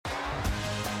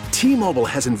T-Mobile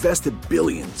has invested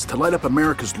billions to light up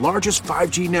America's largest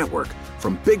 5G network,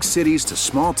 from big cities to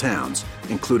small towns,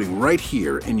 including right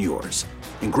here in yours.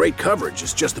 And great coverage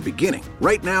is just the beginning.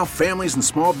 Right now, families and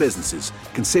small businesses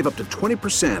can save up to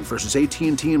 20% versus AT&T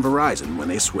and Verizon when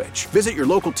they switch. Visit your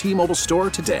local T-Mobile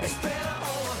store today.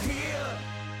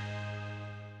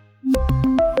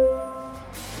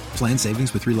 Plan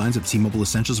savings with 3 lines of T-Mobile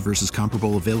Essentials versus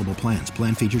comparable available plans.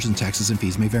 Plan features and taxes and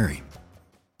fees may vary.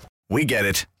 We get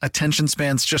it. Attention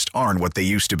spans just aren't what they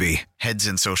used to be. Heads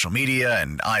in social media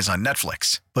and eyes on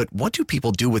Netflix. But what do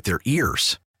people do with their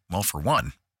ears? Well, for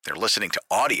one, they're listening to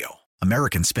audio.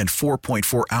 Americans spend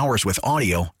 4.4 hours with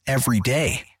audio every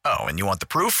day. Oh, and you want the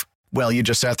proof? Well, you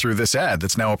just sat through this ad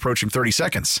that's now approaching 30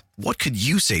 seconds. What could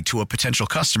you say to a potential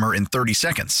customer in 30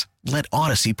 seconds? Let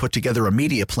Odyssey put together a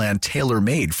media plan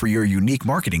tailor-made for your unique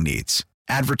marketing needs.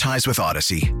 Advertise with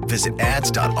Odyssey. Visit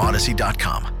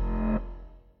ads.odyssey.com.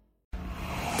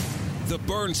 The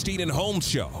Bernstein and Holmes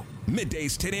Show.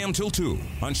 Middays 10 a.m. till 2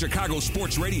 on Chicago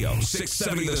Sports Radio,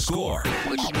 670 The Score.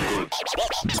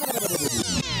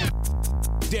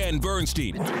 Dan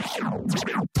Bernstein.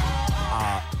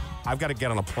 I've got to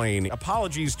get on a plane.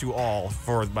 Apologies to all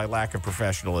for my lack of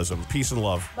professionalism. Peace and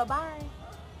love. Bye-bye.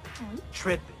 You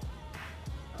tripping.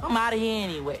 I'm out of here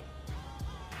anyway.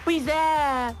 Who's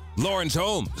that? Lawrence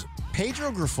Holmes.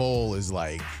 Pedro Grifol is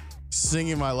like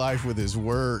singing my life with his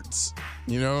words.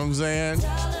 You know what I'm saying?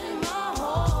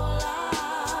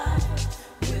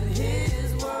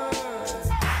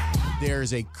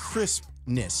 There's a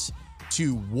crispness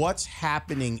to what's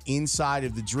happening inside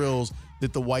of the drills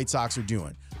that the White Sox are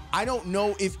doing. I don't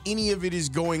know if any of it is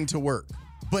going to work,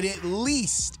 but at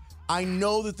least I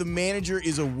know that the manager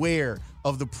is aware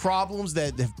of the problems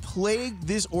that have plagued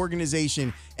this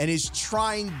organization and is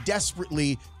trying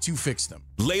desperately to fix them.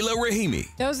 Layla Rahimi.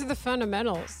 Those are the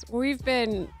fundamentals. We've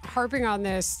been harping on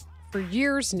this for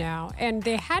years now, and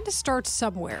they had to start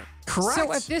somewhere. Correct.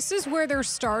 So if this is where they're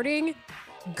starting,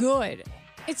 good.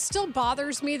 It still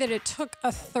bothers me that it took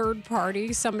a third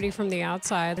party, somebody from the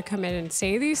outside, to come in and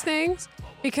say these things,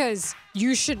 because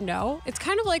you should know. It's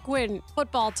kind of like when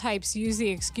football types use the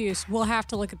excuse, we'll have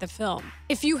to look at the film.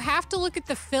 If you have to look at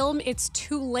the film, it's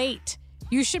too late.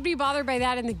 You should be bothered by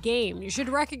that in the game. You should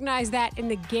recognize that in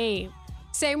the game.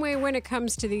 Same way when it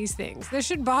comes to these things. This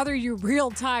should bother you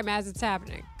real time as it's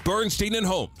happening. Bernstein and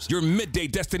Holmes, your midday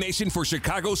destination for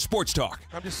Chicago sports talk.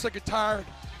 I'm just sick and tired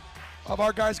of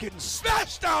our guys getting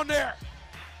smashed down there.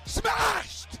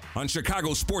 Smashed! On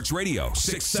Chicago Sports Radio,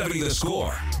 670 The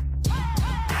Score.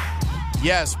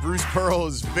 Yes, Bruce Pearl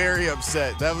is very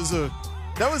upset. That was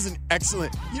an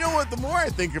excellent. You know what? The more I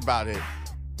think about it,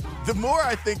 the more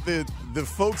I think that the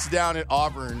folks down at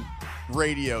Auburn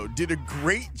Radio did a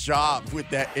great job with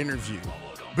that interview,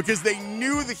 because they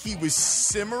knew that he was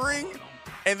simmering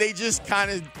and they just kind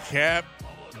of kept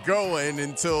going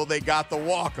until they got the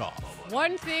walk-off.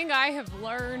 One thing I have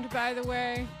learned, by the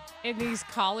way, in these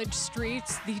college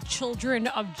streets, the children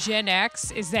of Gen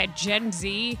X, is that Gen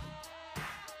Z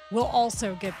will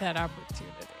also get that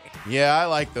opportunity. Yeah, I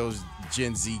like those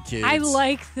Gen Z kids. I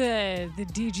like the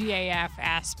DGAF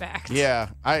aspect. Yeah,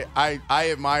 I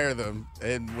admire them.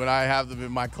 And when I have them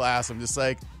in my class, I'm just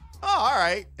like, oh, all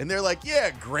right. And they're like,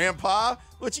 yeah, Grandpa,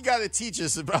 what you got to teach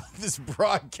us about this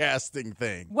broadcasting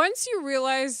thing? Once you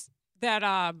realize that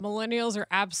millennials are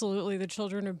absolutely the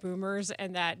children of boomers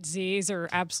and that Zs are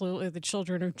absolutely the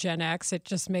children of Gen X, it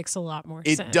just makes a lot more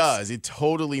sense. It does. It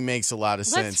totally makes a lot of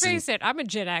sense. Let's face it, I'm a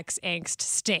Gen X angst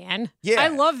stan. Yeah. I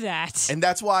love that. And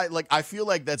that's why, like, I feel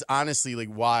like that's honestly, like,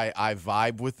 why I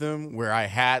vibe with them, where I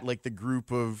had, like, the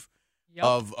group of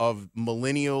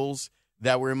millennials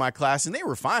that were in my class, and they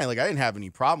were fine. Like, I didn't have any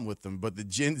problem with them. But the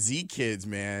Gen Z kids,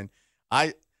 man,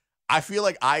 I feel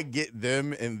like I get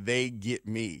them and they get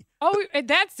me. Oh,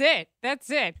 that's it.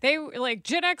 That's it. They like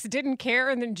Gen X didn't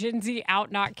care, and then Gen Z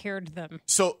out not cared them.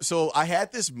 So I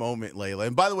had this moment, Layla.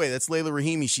 And by the way, that's Layla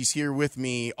Rahimi. She's here with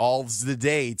me all the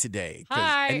day today.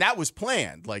 Hi. And that was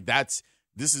planned. Like,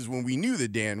 this is when we knew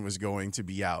that Dan was going to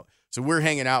be out. So we're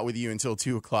hanging out with you until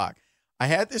 2:00. I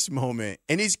had this moment,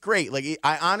 and it's great. Like,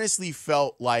 I honestly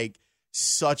felt like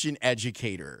such an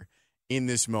educator in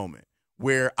this moment,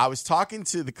 where I was talking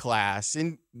to the class,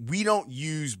 and we don't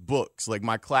use books. Like,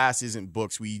 my class isn't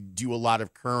books. We do a lot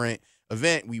of current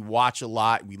event. We watch a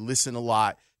lot. We listen a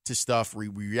lot to stuff. We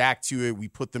react to it. We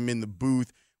put them in the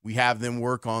booth. We have them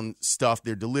work on stuff,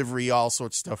 their delivery, all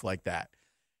sorts of stuff like that.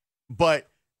 But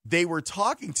they were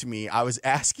talking to me. I was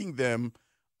asking them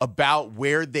about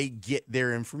where they get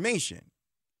their information,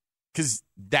 because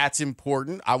that's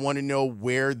important. I want to know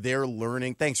where they're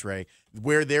learning. Thanks, Ray.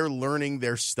 Where they're learning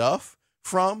their stuff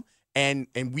from. And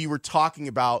we were talking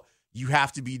about you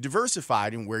have to be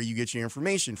diversified in where you get your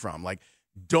information from. Like,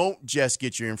 don't just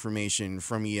get your information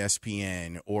from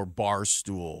ESPN or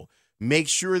Barstool. Make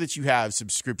sure that you have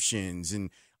subscriptions. And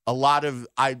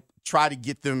I try to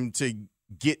get them to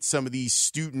get some of these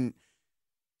student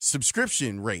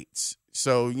subscription rates.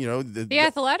 So, the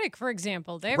Athletic, for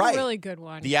example, they have a really good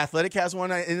one. The Athletic has one,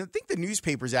 and I think the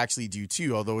newspapers actually do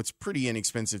too, although it's pretty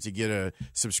inexpensive to get a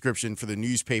subscription for the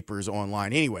newspapers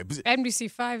online anyway.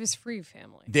 NBC5 is free,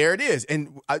 family. There it is.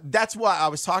 And that's what I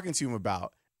was talking to him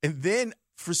about. And then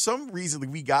for some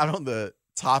reason, we got on the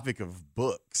topic of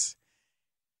books.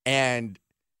 And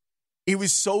it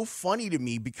was so funny to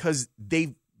me because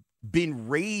they've been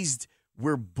raised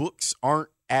where books aren't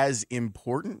as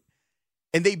important.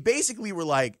 And they basically were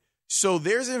like, so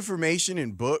there's information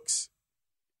in books.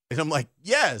 And I'm like,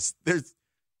 yes,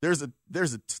 there's a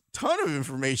ton of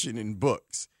information in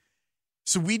books.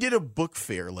 So we did a book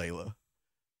fair, Layla.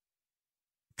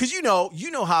 Because you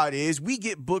know how it is. We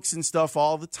get books and stuff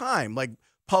all the time. Like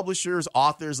publishers,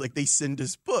 authors, like they send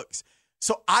us books.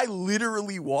 So I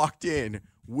literally walked in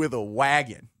with a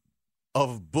wagon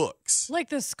of books. Like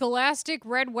the Scholastic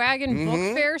Red Wagon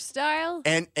book fair style?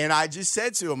 And I just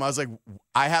said to him, I was like,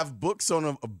 I have books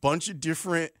on a bunch of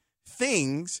different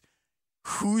things.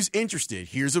 Who's interested?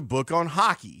 Here's a book on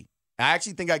hockey. I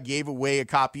actually think I gave away a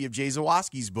copy of Jay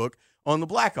Zawaski's book on the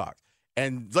Blackhawks.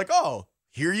 And like, oh,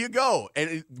 here you go.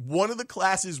 And one of the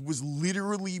classes was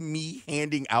literally me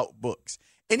handing out books.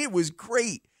 And it was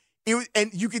great.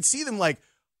 And you could see them like,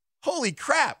 holy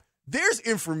crap, there's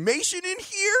information in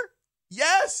here?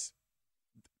 Yes.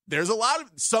 There's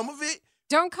some of it.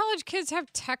 Don't college kids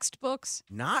have textbooks?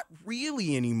 Not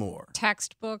really anymore.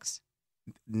 Textbooks?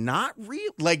 Not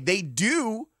really. Like they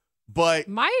do, but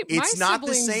it's not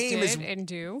the same as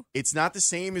It's not the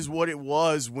same as what it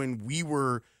was when we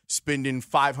were spending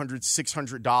 $500,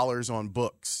 $600 on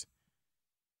books.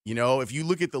 If you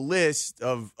look at the list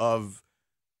of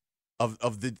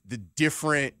the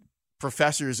different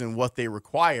professors and what they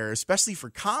require, especially for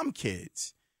comm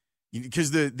kids,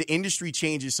 because the industry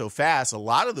changes so fast, a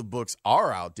lot of the books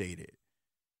are outdated,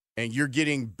 and you're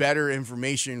getting better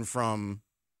information from.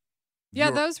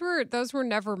 Yeah, those were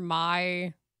never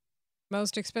my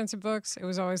most expensive books. It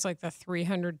was always like the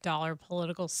 $300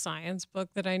 political science book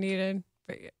that I needed.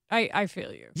 But I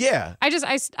feel you. Yeah,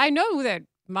 I know that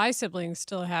my siblings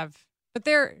still have, but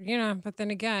but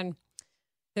then again,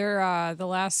 they're the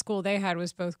last school they had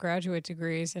was both graduate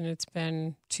degrees, and it's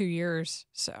been 2 years.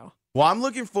 So. Well, I'm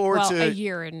looking forward to a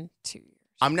year and 2 years.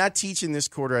 I'm not teaching this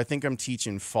quarter. I think I'm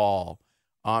teaching fall.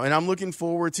 And I'm looking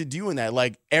forward to doing that.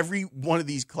 Like every one of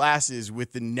these classes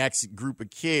with the next group of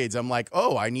kids, I'm like,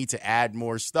 oh, I need to add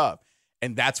more stuff.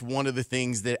 And that's one of the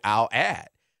things that I'll add.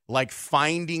 Like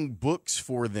finding books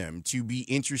for them to be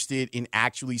interested in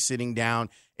actually sitting down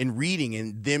and reading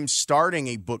and them starting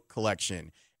a book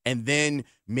collection. And then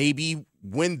maybe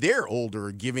when they're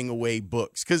older, giving away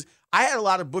books. Because I had a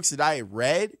lot of books that I had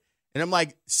read. And I'm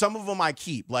like, some of them I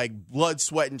keep, like Blood,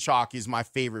 Sweat, and Chalk is my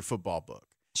favorite football book.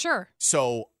 Sure.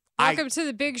 So Welcome to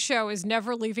the Big Show is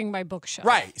never leaving my bookshelf.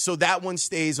 Right. So that one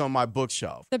stays on my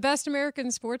bookshelf. The Best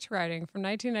American Sports Writing from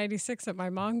 1996 that my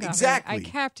mom got. Exactly. I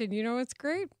captained. You know what's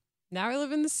great? Now I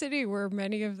live in the city where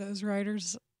many of those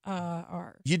writers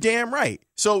are. You're damn right.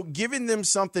 So giving them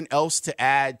something else to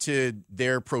add to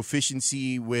their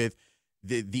proficiency with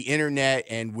the internet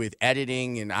and with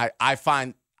editing. And I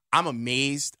find I'm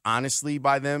amazed, honestly,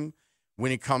 by them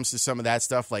when it comes to some of that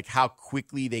stuff, like how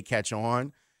quickly they catch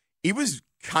on. It was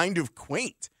kind of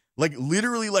quaint, like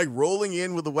literally like rolling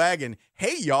in with a wagon.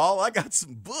 Hey, y'all, I got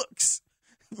some books.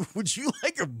 Would you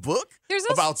like a book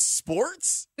about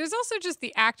sports? There's also just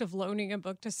the act of loaning a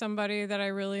book to somebody that I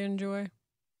really enjoy.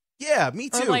 Yeah, me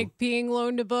too. Or like being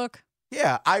loaned a book.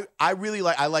 Yeah, I really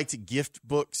like to gift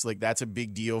books. Like that's a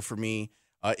big deal for me.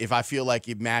 If I feel like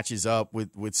it matches up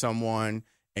with someone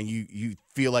and you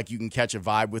feel like you can catch a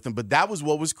vibe with them. But that was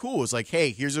what was cool. It's like,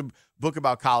 hey, here's a book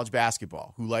about college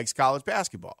basketball. Who likes college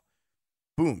basketball?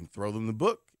 Boom, throw them the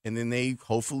book. And then they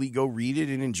hopefully go read it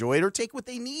and enjoy it or take what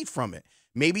they need from it.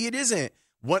 Maybe it isn't.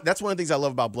 That's one of the things I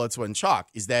love about Blood, Sweat, and Chalk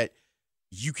is that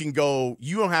you can go,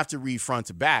 you don't have to read front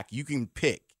to back. You can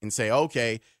pick and say,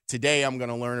 okay, today I'm going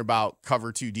to learn about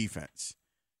cover 2 defense.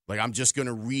 Like I'm just going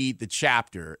to read the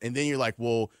chapter. And then you're like,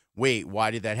 well, wait,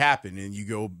 why did that happen? And you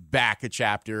go back a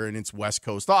chapter and it's West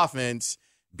Coast offense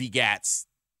begats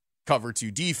cover 2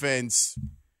 defense.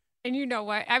 And you know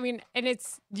what? I mean, and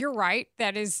you're right.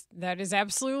 That is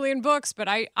absolutely in books, but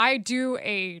I do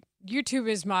YouTube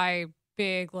is my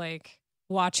big like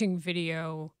watching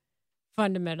video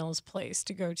fundamentals place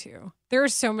to go to. There are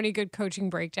so many good coaching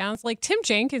breakdowns. Like Tim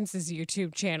Jenkins'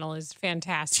 YouTube channel is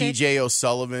fantastic. TJ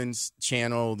O'Sullivan's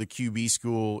channel, the QB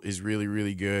School, is really,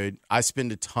 really good. I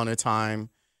spend a ton of time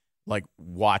like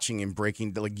watching and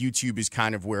breaking. Like YouTube is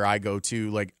kind of where I go to.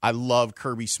 Like I love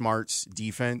Kirby Smart's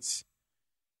defense.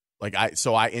 Like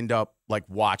I end up like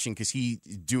watching because he's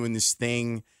doing this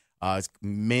thing,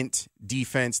 mint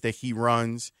defense that he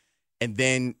runs. And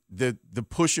then the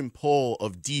push and pull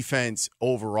of defense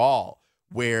overall,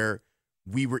 where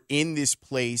we were in this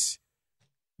place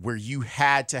where you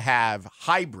had to have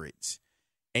hybrids.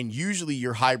 And usually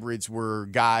your hybrids were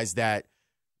guys that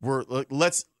were,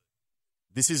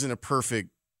 this isn't a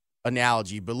perfect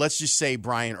analogy, but let's just say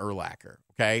Brian Urlacher,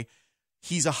 okay?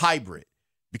 He's a hybrid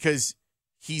because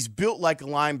he's built like a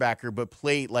linebacker but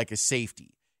played like a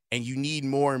safety. And you need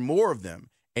more and more of them.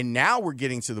 And now we're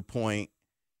getting to the point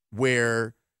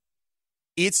where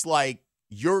it's like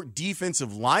your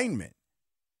defensive linemen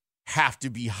have to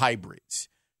be hybrids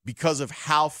because of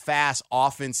how fast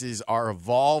offenses are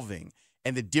evolving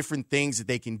and the different things that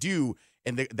they can do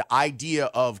and the idea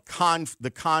of the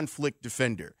conflict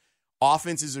defender.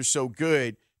 Offenses are so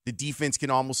good, the defense can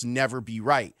almost never be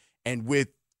right. And with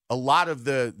a lot of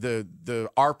the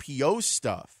RPO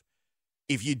stuff,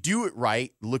 if you do it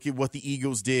right, look at what the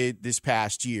Eagles did this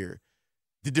past year.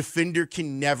 The defender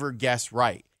can never guess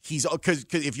right. Because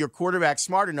if your quarterback's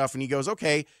smart enough and he goes,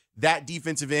 okay, that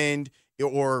defensive end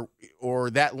or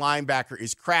that linebacker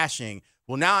is crashing,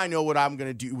 well, now I know what I'm going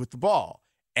to do with the ball.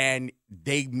 And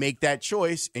they make that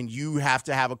choice, and you have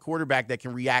to have a quarterback that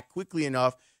can react quickly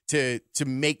enough to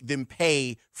make them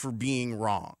pay for being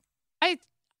wrong.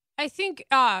 I think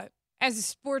as a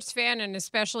sports fan and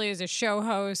especially as a show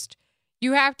host,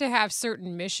 you have to have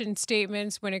certain mission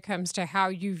statements when it comes to how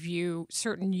you view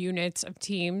certain units of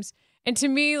teams. And to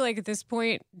me, like at this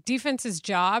point, defense's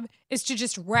job is to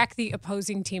just wreck the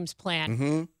opposing team's plan.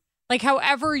 Mm-hmm. Like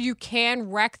however you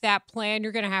can wreck that plan,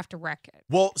 you're going to have to wreck it.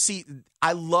 Well, see,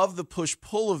 I love the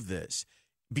push-pull of this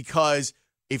because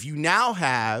if you now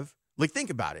have, like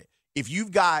think about it, if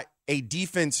you've got a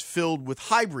defense filled with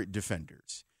hybrid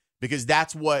defenders, because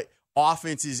that's what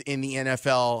offenses in the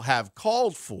NFL have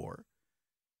called for,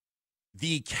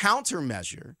 the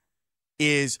countermeasure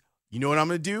is, you know what I'm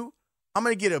going to do? I'm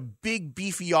going to get a big,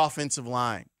 beefy offensive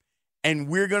line, and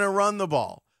we're going to run the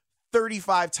ball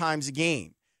 35 times a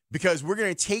game because we're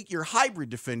going to take your hybrid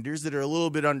defenders that are a little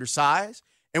bit undersized,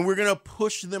 and we're going to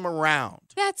push them around.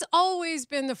 That's always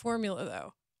been the formula,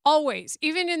 though. Always.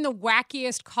 Even in the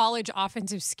wackiest college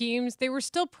offensive schemes, they were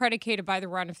still predicated by the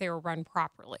run if they were run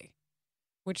properly,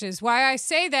 which is why I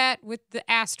say that with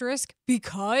the asterisk,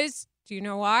 because... Do you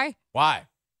know why? Why?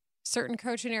 Certain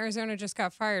coach in Arizona just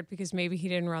got fired because maybe he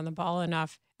didn't run the ball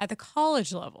enough at the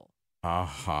college level.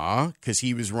 Because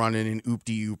he was running an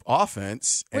oop-de-oop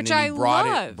offense, and which then he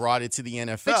love. brought it to the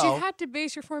NFL. But you had to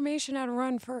base your formation on a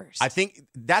run first. I think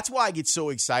that's why I get so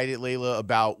excited, Layla,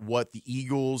 about what the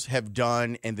Eagles have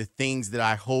done and the things that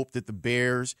I hope that the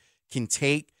Bears can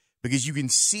take, because you can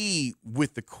see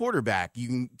with the quarterback, you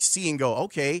can see and go,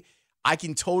 okay, I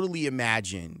can totally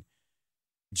imagine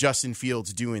Justin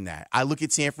Fields doing that. I look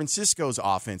at San Francisco's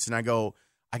offense and I go,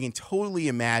 I can totally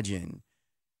imagine.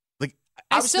 Like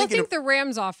I still think the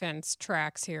Rams offense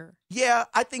tracks here. Yeah,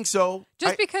 I think so.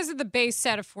 Just because of the base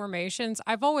set of formations,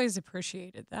 I've always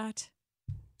appreciated that.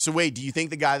 So wait, do you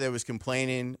think the guy that was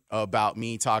complaining about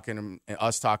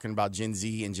us talking about Gen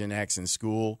Z and Gen X in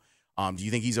school, do you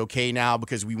think he's okay now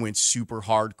because we went super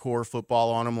hardcore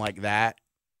football on him like that?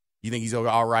 You think he's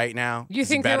all right now? You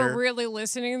think they were really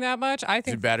listening that much? I think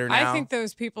is it better now? I think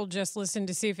those people just listen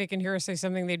to see if they can hear us say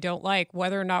something they don't like,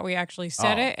 whether or not we actually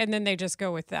said it, and then they just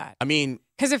go with that. I mean,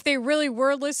 because if they really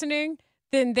were listening,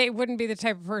 then they wouldn't be the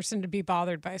type of person to be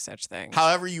bothered by such things.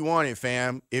 However you want it,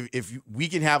 fam. If we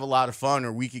can have a lot of fun,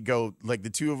 or we could go, like the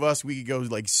two of us, we could go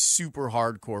like super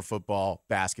hardcore football,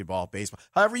 basketball, baseball.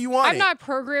 However you want it. I'm not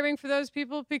programming for those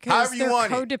people because they're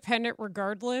codependent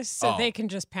regardless, so they can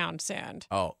just pound sand.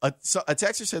 Oh, so a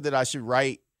texter said that I should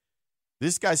write.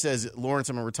 This guy says, Lawrence,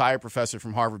 I'm a retired professor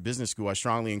from Harvard Business School. I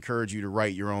strongly encourage you to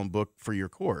write your own book for your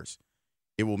course.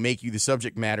 It will make you the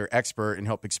subject matter expert and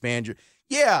help expand your...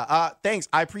 Yeah, thanks.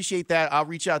 I appreciate that. I'll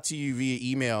reach out to you via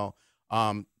email,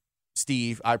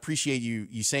 Steve. I appreciate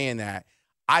you saying that.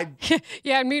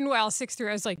 Yeah, and meanwhile, 6'3",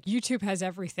 I was like, YouTube has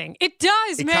everything. It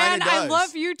does, man. Does. I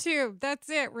love YouTube. That's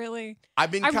it, really.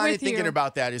 I've been kind of thinking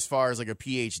about that as far as like a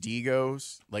PhD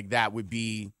goes. Like that would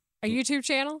be... A YouTube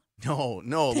channel?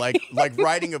 No, like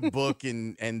writing a book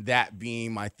and that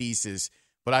being my thesis.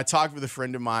 But I talked with a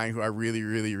friend of mine who I really,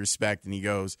 really respect, and he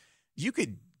goes, you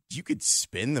could you could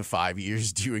spend the 5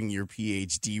 years doing your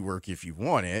PhD work if you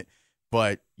want it,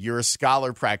 but you're a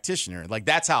scholar practitioner. Like,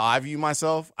 that's how I view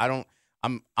myself. I'm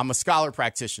a scholar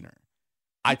practitioner.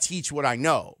 I teach what I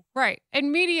know. Right.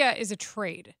 And media is a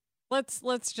trade. Let's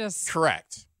just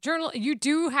Correct. You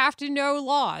do have to know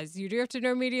laws. You do have to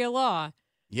know media law.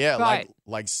 Yeah, but,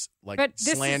 like but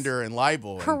slander and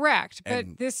libel. Correct. And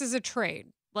but this is a trade.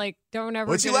 Like, don't ever.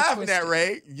 What you laughing at,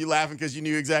 Ray? You laughing because you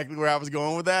knew exactly where I was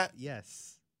going with that?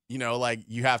 Yes. You know, like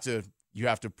you have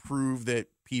to prove that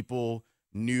people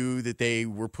knew that they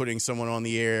were putting someone on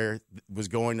the air was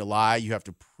going to lie. You have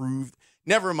to prove.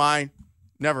 Never mind.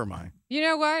 You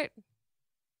know what?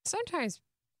 Sometimes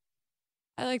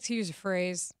I like to use a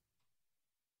phrase,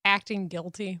 acting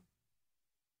guilty.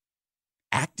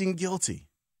 Acting guilty.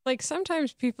 Like,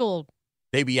 sometimes people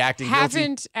they be acting guilty.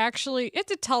 Haven't actually.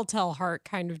 It's a telltale heart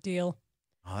kind of deal.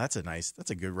 Oh, that's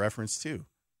a good reference too.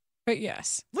 But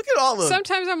yes. Look at all the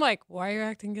sometimes I'm like, why are you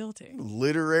acting guilty?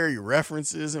 Literary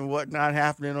references and whatnot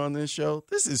happening on this show.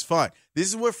 This is fun. This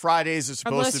is what Fridays are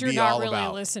supposed to be all about. Unless you're not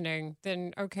really listening,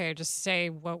 then okay, just say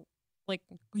what. Like,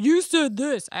 you said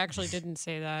this. I actually didn't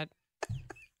say that.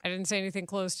 I didn't say anything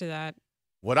close to that.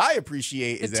 What I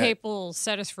appreciate is the tape will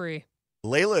set us free.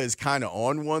 Layla is kind of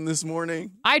on one this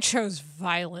morning. I chose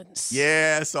violence.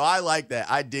 Yeah, so I like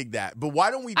that. I dig that. But why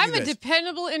don't we do I'm this? a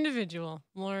dependable individual,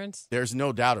 Lawrence. There's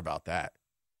no doubt about that.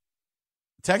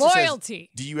 Texas Loyalty.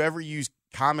 Says, do you ever use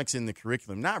comics in the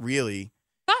curriculum? Not really.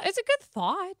 It's a good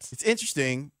thought. It's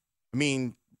interesting. I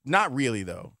mean, not really,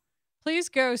 though. Please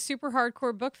go Super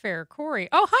Hardcore Book Fair. Corey.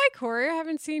 Oh, hi, Corey. I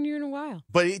haven't seen you in a while.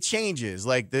 But it changes.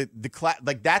 Like, the class,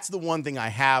 like that's the one thing I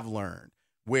have learned.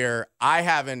 Where I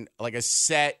haven't like a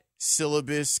set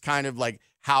syllabus, kind of like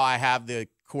how I have the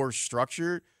course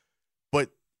structured. But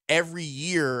every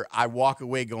year I walk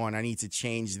away going, I need to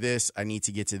change this. I need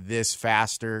to get to this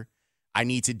faster. I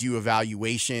need to do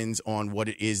evaluations on what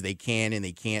it is they can and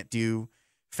they can't do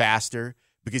faster.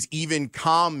 Because even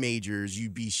comm majors,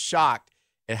 you'd be shocked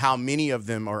at how many of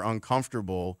them are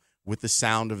uncomfortable with the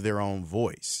sound of their own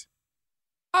voice.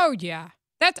 Oh, yeah.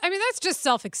 That's just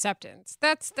self-acceptance.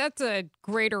 That's a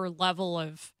greater level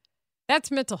of, that's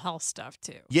mental health stuff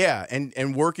too. Yeah,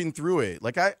 and working through it.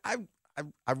 Like I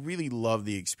really love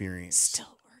the experience.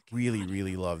 Still working.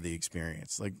 Really love the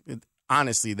experience. Like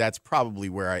honestly, that's probably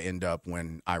where I end up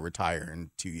when I retire in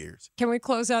 2 years. Can we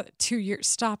close out 2 years?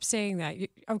 Stop saying that.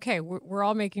 Okay, we're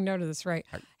all making note of this, right?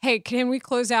 Hey, can we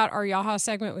close out our Yaha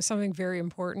segment with something very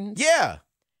important? Yeah.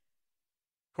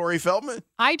 Corey Feldman?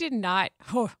 I did not.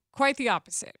 Oh, quite the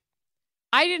opposite.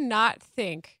 I did not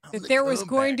think that there was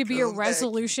going to be a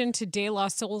resolution to De La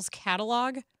Soul's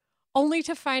catalog, only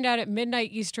to find out at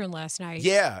midnight Eastern last night.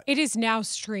 Yeah. It is now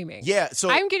streaming. Yeah. So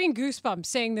I'm getting goosebumps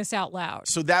saying this out loud.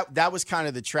 So that was kind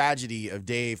of the tragedy of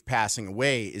Dave passing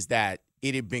away, is that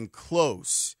it had been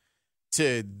close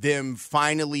to them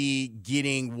finally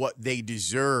getting what they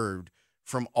deserved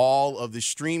from all of the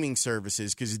streaming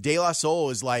services. Because De La Soul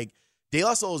is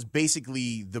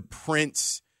basically the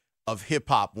Prince of hip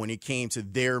hop when it came to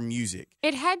their music.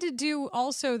 It had to do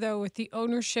also, though, with the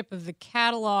ownership of the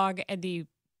catalog and the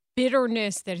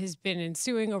bitterness that has been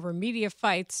ensuing over media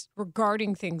fights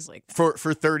regarding things like that.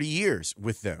 For 30 years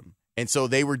with them. And so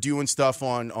they were doing stuff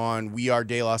on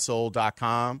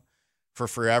wearedelasoul.com for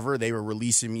forever. They were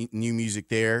releasing new music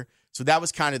there. So that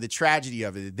was kind of the tragedy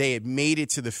of it. They had made it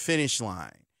to the finish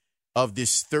line of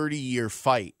this 30-year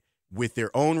fight with their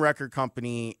own record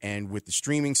company and with the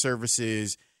streaming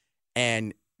services,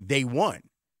 and they won.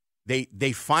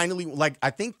 They finally, like, I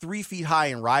think 3 Feet High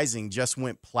and Rising just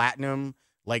went platinum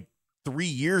like 3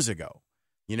 years ago,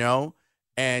 you know?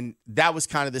 And that was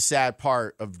kind of the sad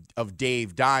part of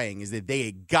Dave dying, is that they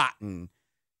had gotten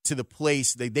to the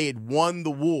place that they had won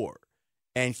the war,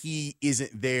 and he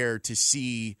isn't there to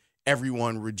see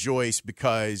everyone rejoice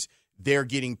because they're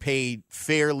getting paid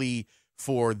fairly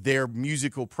for their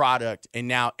musical product, and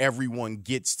now everyone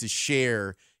gets to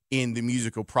share in the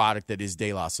musical product that is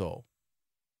De La Soul.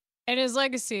 And his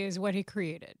legacy is what he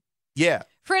created. Yeah.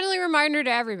 Friendly reminder to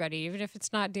everybody, even if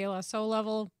it's not De La Soul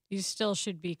level, you still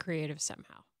should be creative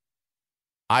somehow.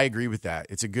 I agree with that.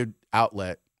 It's a good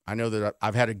outlet. I know that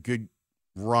I've had a good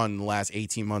run the last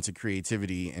 18 months of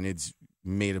creativity, and it's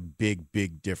made a big,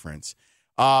 big difference.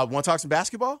 Want to talk some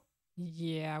basketball?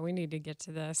 Yeah, we need to get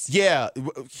to this. Yeah.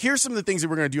 Here's some of the things that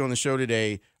we're going to do on the show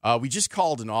today. We just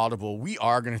called an audible. We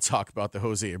are going to talk about the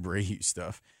Jose Abreu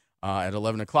stuff at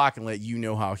 11 o'clock and let you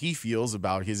know how he feels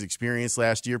about his experience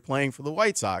last year playing for the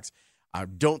White Sox. I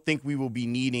don't think we will be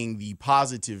needing the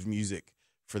positive music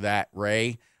for that,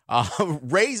 Ray.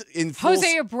 Ray's in full...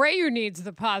 Jose Abreu needs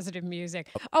the positive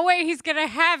music. Oh, wait, he's going to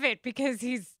have it because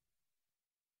he's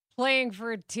playing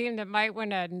for a team that might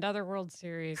win another World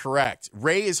Series. Correct.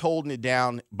 Ray is holding it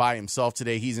down by himself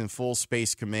today. He's in full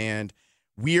space command.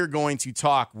 We are going to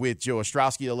talk with Joe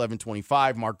Ostrowski at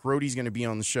 11:25. Mark Grote's going to be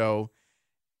on the show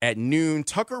at noon.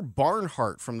 Tucker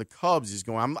Barnhart from the Cubs is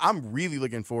going. I'm really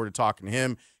looking forward to talking to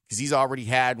him because he's already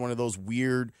had one of those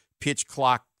weird pitch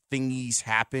clock thingies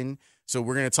happen. So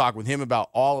we're going to talk with him about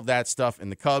all of that stuff in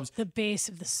the Cubs. The base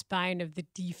of the spine of the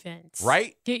defense.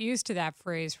 Right? Get used to that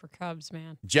phrase for Cubs,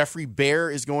 man. Jeffrey Bear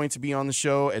is going to be on the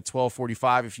show at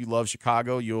 12:45. If you love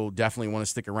Chicago, you'll definitely want to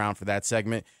stick around for that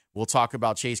segment. We'll talk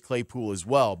about Chase Claypool as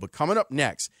well. But coming up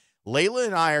next, Layla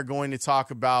and I are going to talk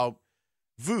about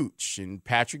Vooch and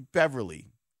Patrick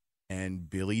Beverley and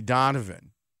Billy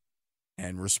Donovan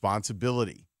and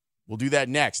responsibility. We'll do that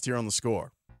next here on The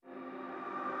Score.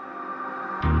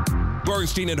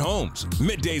 Bernstein and Holmes,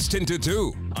 middays 10 to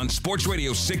 2 on Sports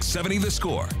Radio 670 The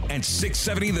Score and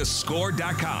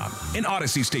 670thescore.com, an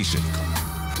Odyssey station.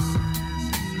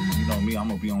 You know me, I'm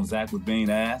going to be on Zach LaVine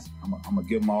ass. I'm going to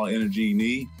give him all the energy he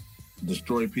needs,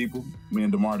 destroy people. Me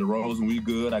and DeMar DeRozan, we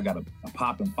good. I got a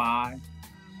popping 5.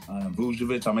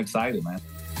 Vucevic, I'm excited, man.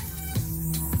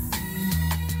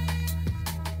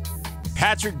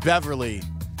 Patrick Beverley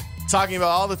talking about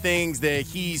all the things that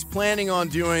he's planning on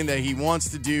doing, that he wants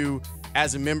to do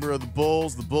as a member of the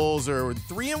Bulls. The Bulls are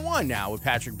 3-1 now with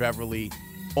Patrick Beverley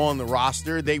on the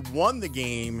roster. They won the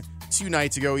game 2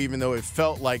 nights ago, even though it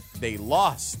felt like they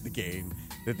lost the game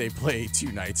that they played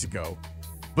 2 nights ago.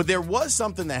 But there was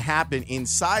something that happened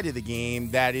inside of the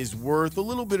game that is worth a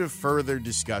little bit of further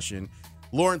discussion.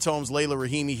 Lawrence Holmes, Layla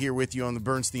Rahimi here with you on the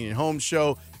Bernstein and Holmes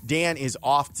show. Dan is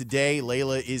off today.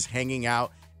 Layla is hanging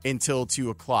out until 2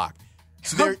 o'clock.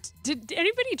 So did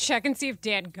anybody check and see if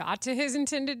Dan got to his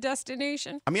intended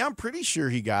destination? I mean, I'm pretty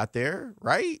sure he got there,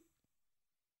 right?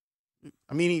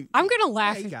 I mean, I'm going to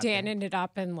laugh if Dan ended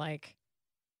up in, like,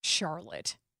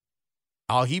 Charlotte.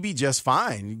 Oh, he'd be just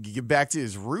fine. Get back to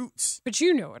his roots. But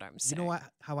you know what I'm saying. You know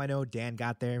how I know Dan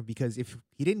got there? Because if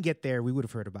he didn't get there, we would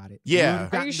have heard about it. Yeah. We would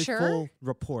have gotten Are you the sure? full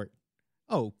report.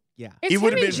 Oh, yeah. It's he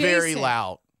would have him been and very Jason.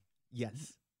 loud. Yes.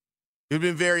 It would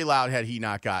have been very loud had he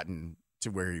not gotten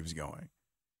to where he was going.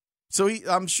 So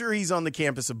I'm sure he's on the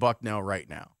campus of Bucknell right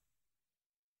now,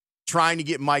 trying to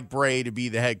get Mike Bray to be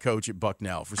the head coach at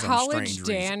Bucknell for some College strange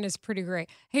Dan reason. is pretty great.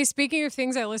 Hey, speaking of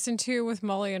things I listen to with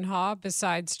Mully and Haw,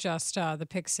 besides just the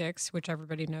Pick Six, which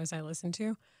everybody knows I listen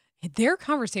to, their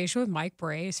conversation with Mike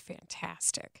Bray is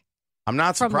fantastic. I'm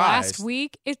not From surprised. last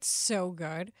week, it's so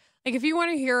good. Like, if you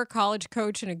want to hear a college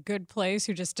coach in a good place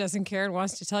who just doesn't care and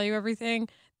wants to tell you everything,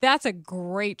 that's a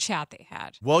great chat they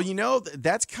had. Well, you know,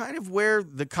 that's kind of where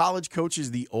the college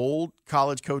coaches, the old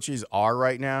college coaches, are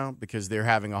right now because they're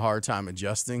having a hard time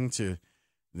adjusting to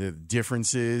the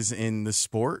differences in the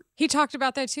sport. He talked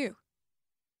about that too.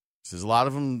 There's a lot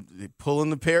of them pulling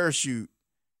the parachute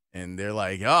and they're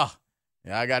like, oh,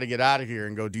 yeah, I got to get out of here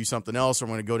and go do something else, or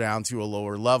I'm going to go down to a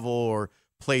lower level or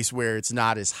place where it's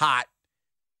not as hot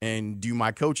and do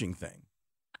my coaching thing.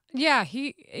 Yeah,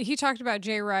 he talked about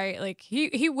Jay Wright. Like,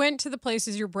 he went to the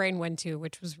places your brain went to,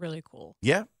 which was really cool.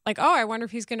 Yeah. Like, oh, I wonder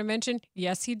if he's going to mention.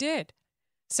 Yes, he did.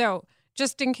 So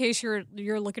just in case you're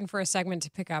looking for a segment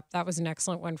to pick up, that was an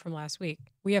excellent one from last week.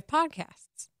 We have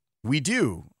podcasts. We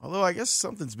do. Although I guess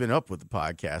something's been up with the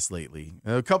podcast lately.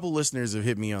 A couple listeners have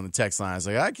hit me on the text line. It's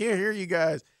like, I can't hear you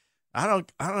guys. I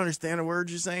don't understand a word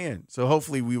you're saying. So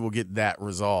hopefully we will get that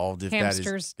resolved. If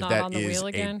Hamster's that is, not if that on the is wheel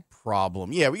again. a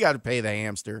problem. Yeah, we got to pay the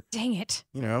hamster. Dang it.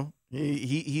 You know,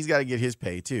 he's got to get his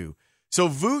pay too. So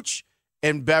Vooch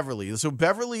and Beverley. So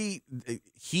Beverley,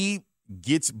 he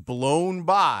gets blown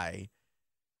by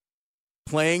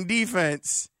playing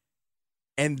defense,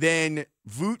 and then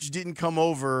Vooch didn't come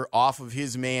over off of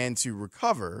his man to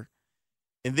recover.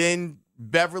 And then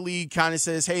Beverley kind of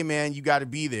says, hey, man, you got to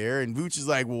be there. And Vooch is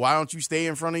like, well, why don't you stay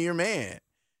in front of your man?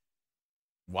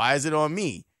 Why is it on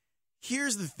me?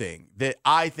 Here's the thing that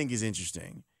I think is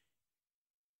interesting.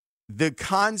 The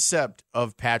concept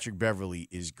of Patrick Beverley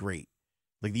is great.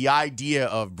 Like the idea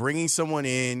of bringing someone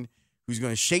in who's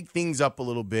going to shake things up a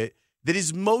little bit that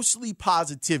is mostly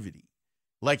positivity.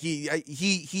 Like he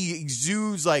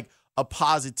exudes like a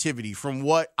positivity from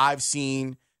what I've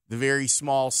seen, the very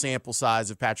small sample size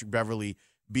of Patrick Beverley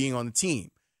being on the team.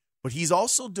 But he's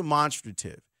also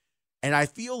demonstrative. And I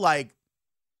feel like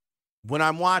when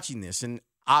I'm watching this, and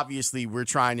obviously we're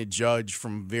trying to judge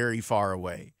from very far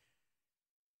away,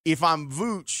 if I'm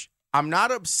Vooch, I'm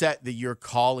not upset that you're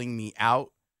calling me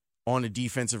out on a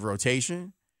defensive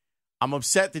rotation. I'm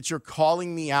upset that you're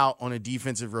calling me out on a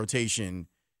defensive rotation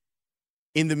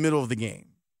in the middle of the game.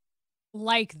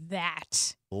 Like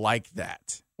that. Like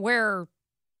that. Where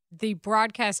the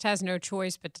broadcast has no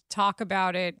choice but to talk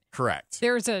about it. Correct.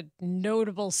 There's a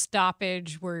notable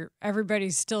stoppage where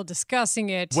everybody's still discussing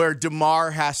it. Where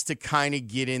DeMar has to kind of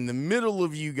get in the middle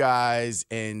of you guys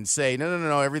and say,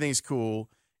 no, everything's cool,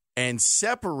 and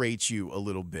separate you a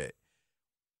little bit.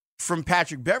 From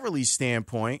Patrick Beverley's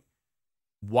standpoint,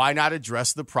 why not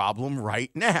address the problem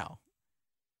right now?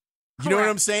 You know what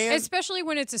I'm saying? Especially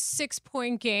when it's a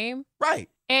 6-point game. Right.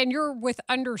 And you're with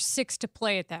under 6 to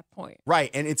play at that point.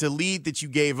 Right. And it's a lead that you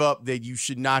gave up that you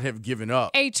should not have given up.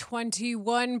 A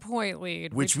 21-point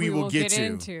lead, which we will get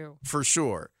into. For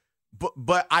sure.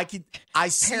 But I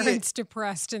see parents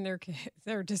depressed in their kids.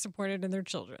 They're disappointed in their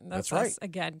children. That's right. Us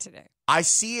again today. I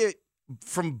see it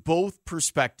from both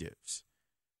perspectives.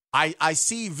 I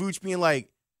see Vooch being like,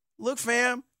 look,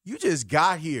 fam, you just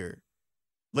got here.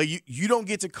 Like, you don't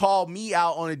get to call me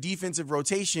out on a defensive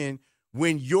rotation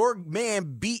when your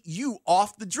man beat you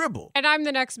off the dribble. And I'm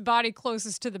the next body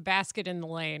closest to the basket in the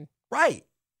lane. Right.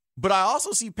 But I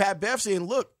also see Pat Bev saying,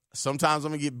 look, sometimes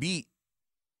I'm going to get beat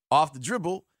off the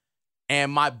dribble,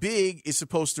 and my big is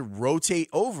supposed to rotate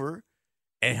over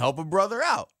and help a brother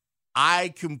out.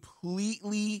 I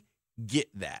completely get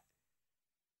that.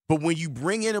 But when you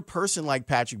bring in a person like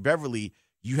Patrick Beverley,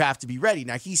 you have to be ready.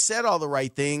 Now, he said all the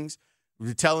right things.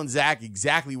 We're telling Zach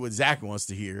exactly what Zach wants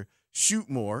to hear. Shoot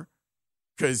more.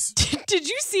 Because did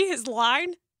you see his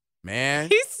line? Man.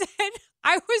 He said,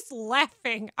 I was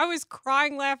laughing. I was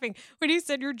crying laughing when he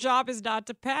said your job is not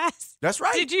to pass. That's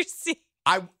right. Did you see?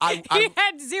 He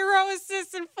had 0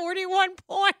 assists and 41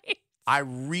 points. I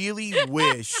really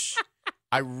wish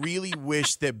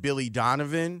that Billy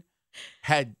Donovan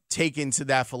had taken to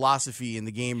that philosophy in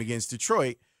the game against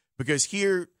Detroit, because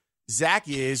here Zach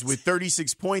is with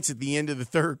 36 points at the end of the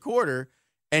third quarter,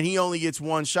 and he only gets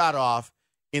one shot off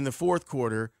in the fourth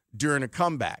quarter during a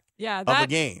comeback of a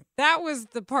game. That was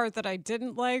the part that I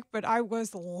didn't like, but I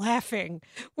was laughing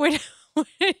when I'm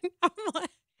like,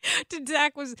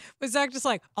 was Zach just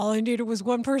like, all I needed was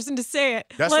one person to say it.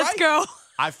 That's Let's right. go.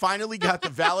 I finally got the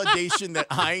validation that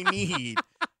I need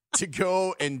to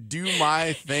go and do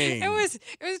my thing. It was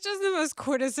just the most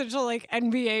quintessential like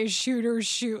NBA shooter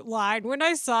shoot line. When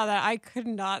I saw that, I could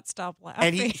not stop laughing.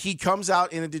 And he comes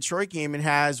out in a Detroit game and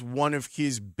has one of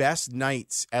his best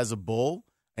nights as a Bull.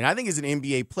 And I think as an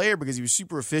NBA player, because he was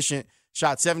super efficient,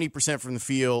 shot 70% from the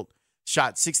field,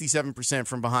 shot 67%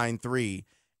 from behind three,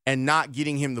 and not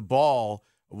getting him the ball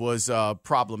was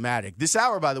problematic. This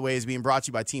hour, by the way, is being brought to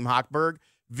you by Team Hochberg.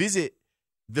 Visit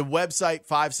the website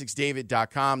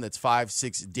 56david.com. That's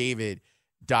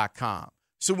 56david.com.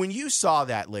 So when you saw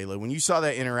that, Layla, when you saw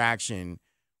that interaction,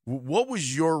 what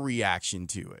was your reaction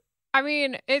to it? I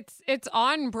mean, it's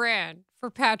on brand for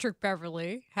Patrick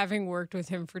Beverley, having worked with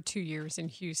him for 2 years in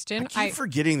Houston. I keep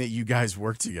forgetting that you guys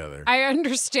work together. I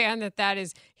understand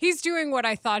he's doing what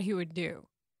I thought he would do.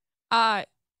 I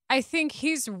think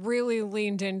he's really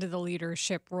leaned into the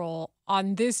leadership role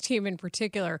on this team in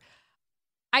particular.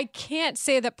 I can't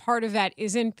say that part of that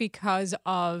isn't because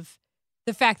of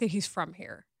the fact that he's from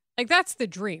here. Like, that's the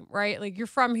dream, right? Like, you're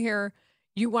from here.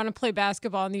 You want to play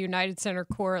basketball in the United Center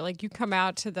court. Like, you come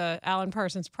out to the Alan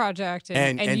Parsons Project.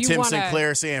 And you Tim wanna,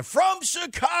 Sinclair saying, from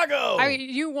Chicago. I mean,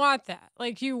 you want that.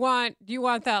 Like, you want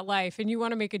that life, and you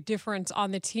want to make a difference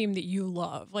on the team that you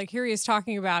love. Like, here he is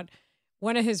talking about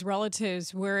one of his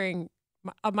relatives wearing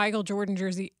a Michael Jordan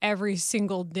jersey every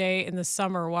single day in the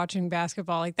summer watching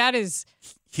basketball. Like, that is...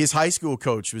 His high school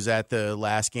coach was at the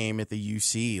last game at the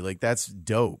UC. Like, that's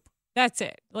dope. That's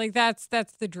it. Like, that's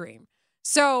the dream.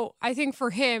 So I think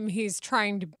for him, he's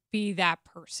trying to be that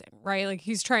person, right? Like,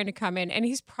 he's trying to come in, and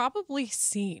he's probably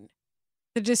seen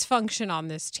the dysfunction on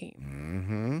this team.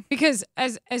 Mm-hmm. Because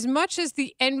as much as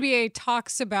the NBA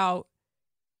talks about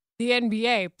the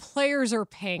NBA, players are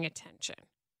paying attention.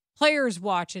 Players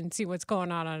watch and see what's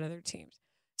going on other teams.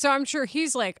 So I'm sure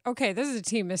he's like, okay, this is a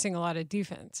team missing a lot of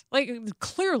defense. Like,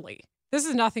 clearly, this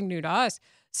is nothing new to us.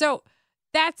 So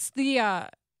that's the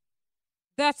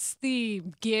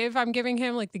give I'm giving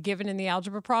him, like the given in the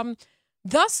algebra problem.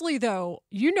 Thusly, though,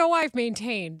 I've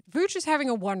maintained Vooch is having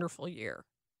a wonderful year.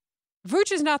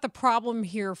 Vooch is not the problem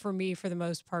here for me for the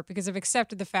most part, because I've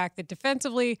accepted the fact that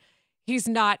defensively, he's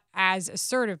not as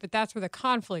assertive, but that's where the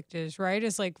conflict is, right?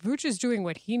 It's like Vooch is doing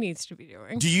what he needs to be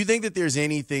doing. Do you think that there's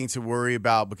anything to worry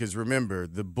about? Because remember,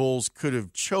 the Bulls could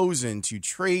have chosen to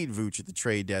trade Vooch at the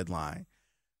trade deadline,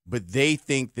 but they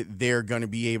think that they're going to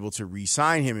be able to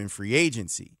re-sign him in free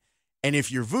agency. And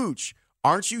if you're Vooch,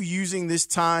 aren't you using this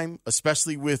time,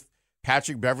 especially with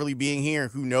Patrick Beverley being here?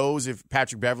 Who knows if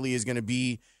Patrick Beverley is going to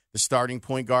be the starting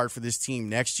point guard for this team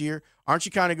next year? Aren't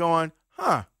you kind of going,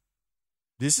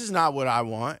 this is not what I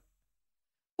want?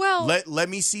 Well, let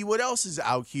me see what else is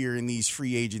out here in these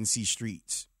free agency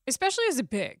streets. Especially as a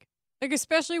big, like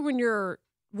especially when you're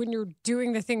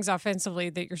doing the things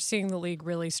offensively that you're seeing the league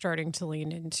really starting to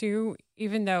lean into,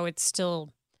 even though it's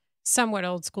still somewhat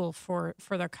old school for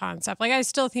the concept. Like I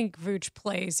still think Vooch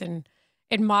plays in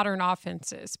modern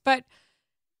offenses. But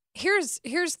here's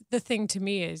the thing to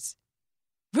me is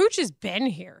Vooch has been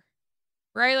here,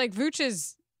 right? Like Vooch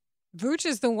is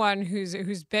the one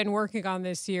who's been working on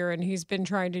this year, and he's been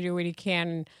trying to do what he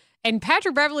can. And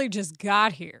Patrick Beverley just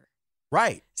got here.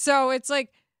 Right. So it's like,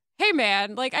 hey,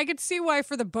 man, like I could see why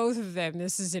for the both of them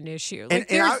this is an issue. Like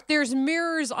there's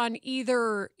mirrors on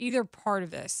either part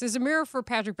of this. There's a mirror for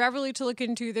Patrick Beverley to look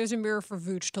into. There's a mirror for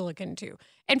Vooch to look into.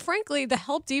 And frankly, the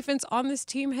help defense on this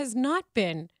team has not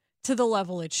been to the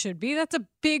level it should be. That's a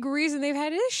big reason they've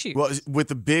had issues. Well, with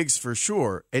the bigs for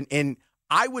sure. And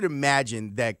I would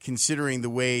imagine that considering the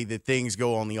way that things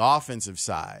go on the offensive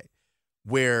side,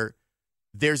 where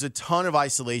there's a ton of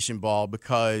isolation ball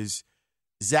because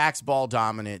Zach's ball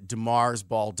dominant, DeMar's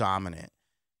ball dominant.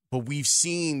 But we've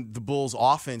seen the Bulls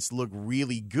offense look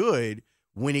really good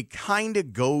when it kind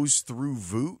of goes through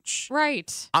Vooch.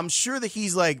 Right. I'm sure that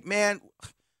he's like, man,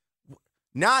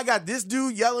 now I got this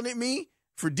dude yelling at me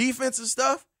for defensive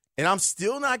stuff, and I'm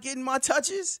still not getting my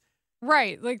touches.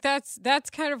 Right. Like that's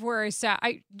kind of where I sat.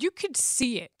 You could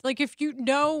see it. Like if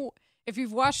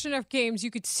you've watched enough games,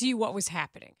 you could see what was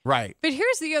happening. Right. But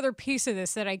here's the other piece of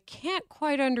this that I can't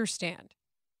quite understand.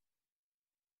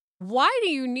 Why do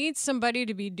you need somebody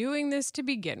to be doing this to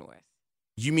begin with?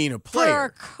 You mean a player? For a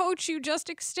coach you just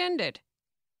extended.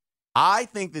 I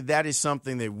think that is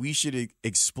something that we should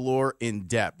explore in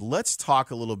depth. Let's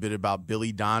talk a little bit about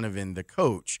Billy Donovan, the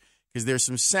coach, because there's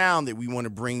some sound that we want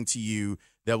to bring to you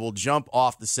that will jump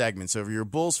off the segment. So if you're a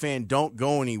Bulls fan, don't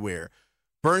go anywhere.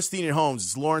 Bernstein and Holmes,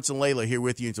 it's Lawrence and Layla here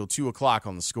with you until 2 o'clock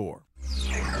on The Score.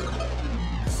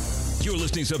 You're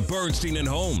listening to Bernstein and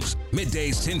Holmes,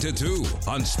 middays 10 to 2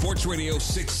 on Sports Radio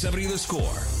 670 The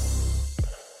Score.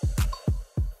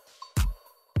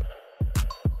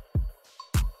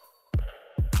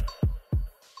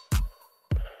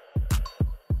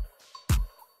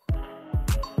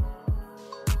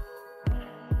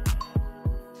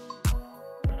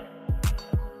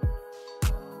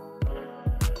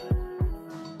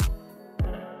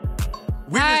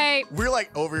 We're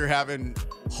like over here having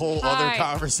whole other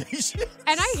conversations.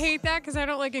 And I hate that because I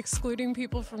don't like excluding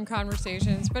people from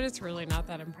conversations, but it's really not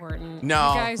that important. No.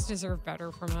 You guys deserve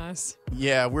better from us.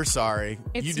 Yeah, we're sorry.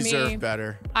 It's you deserve me.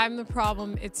 better. I'm the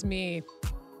problem. It's me.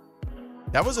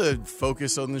 That was a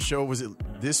focus on the show. Was it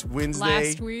this Wednesday?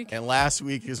 Last week. And last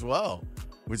week as well,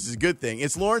 which is a good thing.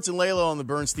 It's Lawrence and Layla on the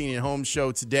Bernstein and Holmes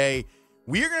show today.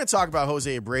 We are going to talk about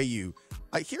Jose Abreu.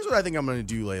 Here's what I think I'm going to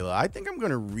do, Layla. I think I'm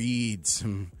going to read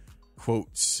some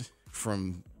quotes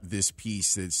from this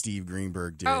piece that Steve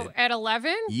Greenberg did. Oh, at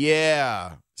 11?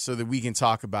 Yeah, so that we can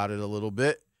talk about it a little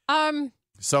bit.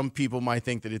 Some people might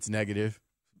think that it's negative,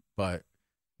 but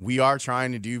we are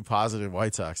trying to do positive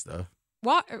White Sox stuff.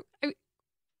 What?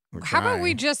 How about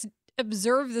we just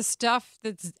observe the stuff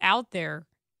that's out there?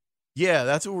 Yeah,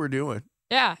 that's what we're doing.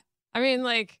 Yeah. I mean,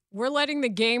 like, we're letting the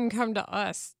game come to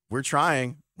us. We're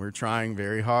trying. We're trying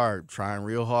very hard, trying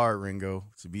real hard, Ringo,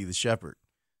 to be the shepherd.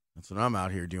 That's what I'm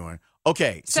out here doing.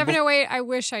 Okay. 708, I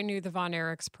wish I knew the Von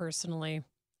Erichs personally.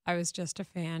 I was just a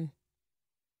fan.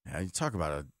 Yeah, you talk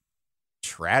about a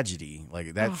tragedy.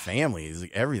 Like, that family is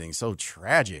like everything's so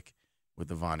tragic with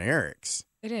the Von Erichs.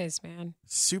 It is, man.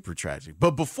 Super tragic.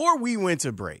 But before we went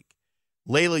to break,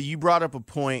 Layla, you brought up a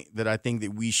point that I think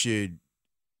that we should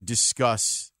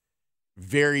discuss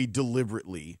very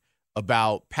deliberately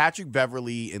about Patrick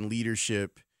Beverley and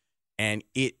leadership and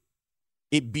it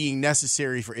being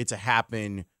necessary for it to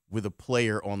happen with a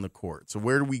player on the court. So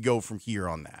where do we go from here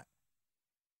on that?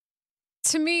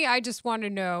 To me, I just want to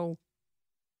know,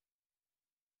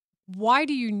 why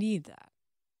do you need that?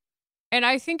 And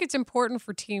I think it's important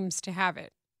for teams to have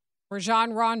it.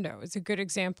 Rajon Rondo is a good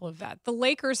example of that. The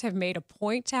Lakers have made a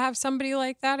point to have somebody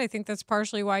like that. I think that's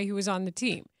partially why he was on the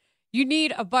team. You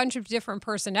need a bunch of different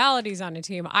personalities on a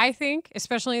team, I think,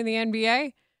 especially in the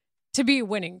NBA, to be a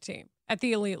winning team at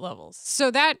the elite levels. So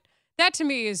that to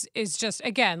me is just,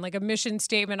 again, like a mission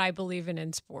statement I believe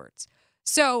in sports.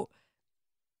 So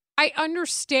I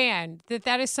understand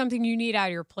that is something you need out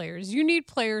of your players. You need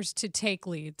players to take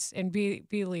leads and be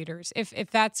leaders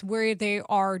if that's where they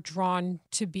are drawn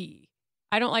to be.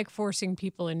 I don't like forcing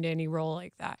people into any role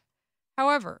like that.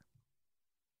 However,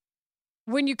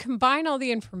 when you combine all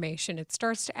the information, it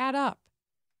starts to add up.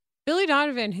 Billy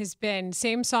Donovan has been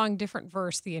same song, different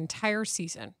verse the entire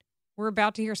season. We're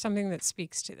about to hear something that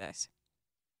speaks to this.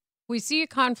 We see a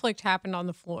conflict happen on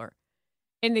the floor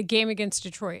in the game against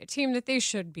Detroit, a team that they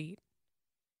should beat,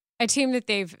 a team that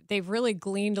they've really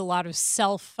gleaned a lot of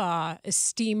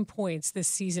self-esteem points this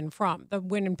season from. The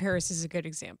win in Paris is a good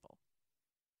example.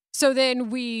 So then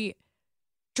we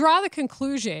draw the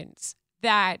conclusions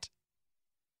that,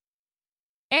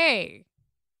 A,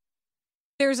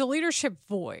 there's a leadership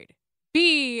void.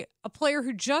 B, a player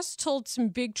who just told some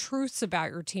big truths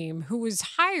about your team, who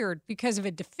was hired because of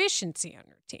a deficiency on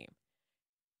your team,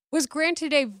 was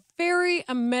granted a very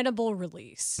amenable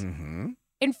release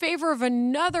in favor of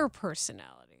another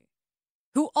personality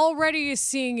who already is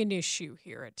seeing an issue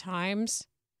here at times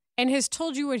and has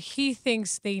told you what he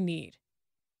thinks they need.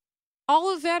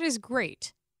 All of that is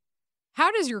great.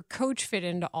 How does your coach fit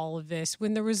into all of this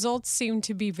when the results seem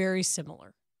to be very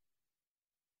similar?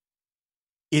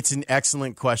 It's an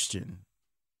excellent question.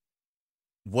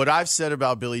 What I've said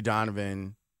about Billy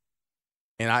Donovan,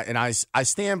 and I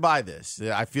stand by this.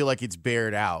 I feel like it's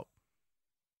bared out.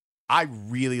 I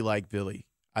really like Billy.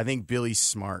 I think Billy's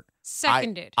smart.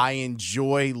 Seconded. I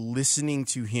enjoy listening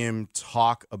to him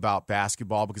talk about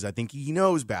basketball because I think he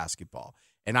knows basketball.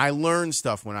 And I learn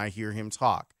stuff when I hear him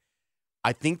talk.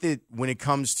 I think that when it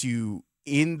comes to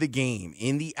in the game,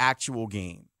 in the actual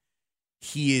game,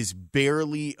 he is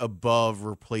barely above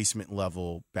replacement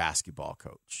level basketball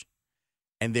coach.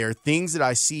 And there are things that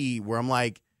I see where I'm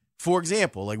like, for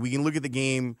example, like we can look at the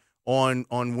game on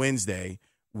Wednesday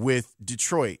with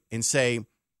Detroit and say,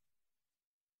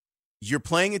 you're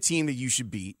playing a team that you should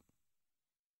beat.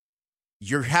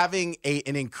 You're having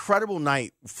an incredible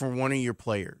night for one of your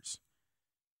players.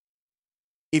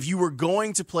 If you were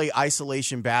going to play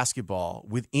isolation basketball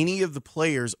with any of the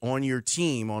players on your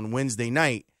team on Wednesday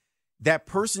night, that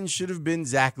person should have been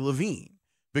Zach LaVine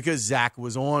because Zach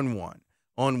was on one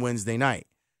on Wednesday night.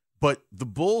 But the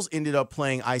Bulls ended up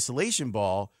playing isolation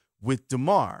ball with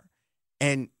DeMar.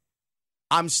 And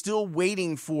I'm still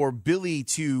waiting for Billy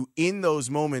to, in those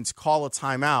moments, call a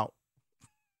timeout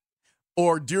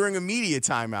or during a media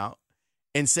timeout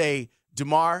and say,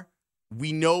 DeMar,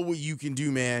 we know what you can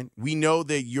do, man. We know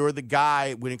that you're the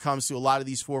guy when it comes to a lot of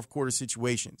these fourth quarter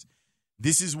situations.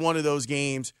 This is one of those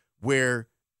games where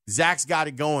Zach's got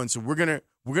it going, so we're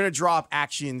gonna drop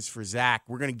actions for Zach.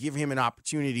 We're gonna give him an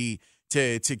opportunity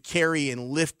to carry and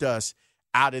lift us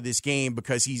out of this game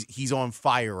because he's on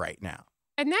fire right now.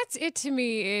 And that's it to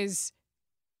me. Is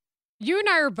you and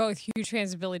I are both huge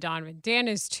fans of Billy Donovan. Dan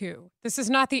is too. This is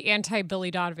not the anti-Billy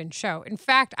Donovan show. In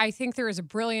fact, I think there is a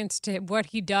brilliance to what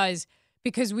he does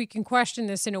because we can question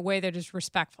this in a way that is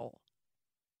respectful.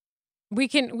 We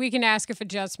can ask if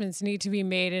adjustments need to be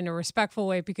made in a respectful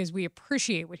way because we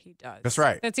appreciate what he does. That's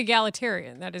right. That's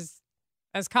egalitarian. That is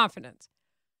as confidence.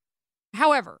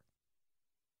 However,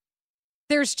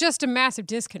 there's just a massive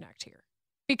disconnect here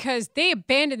because they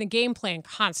abandon the game plan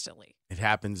constantly. It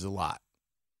happens a lot.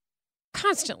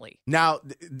 Constantly. Now,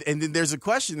 and then there's a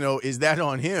question, though, is that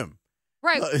on him?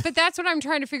 Right, but that's what I'm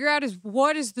trying to figure out is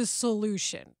what is the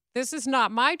solution? This is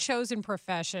not my chosen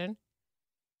profession.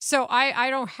 So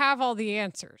I don't have all the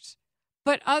answers,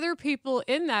 but other people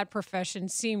in that profession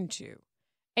seem to.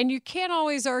 And you can't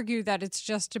always argue that it's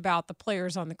just about the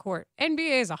players on the court.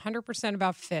 NBA is 100%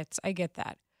 about fits. I get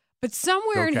that. But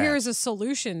somewhere in here is a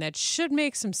solution that should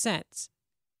make some sense.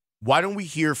 Why don't we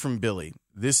hear from Billy?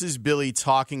 This is Billy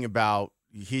talking about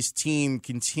his team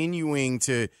continuing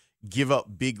to give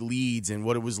up big leads and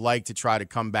what it was like to try to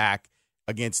come back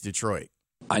against Detroit.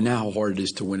 I know how hard it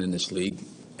is to win in this league.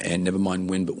 And never mind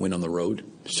win, but win on the road.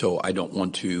 So I don't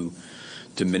want to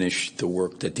diminish the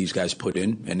work that these guys put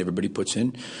in and everybody puts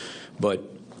in. But,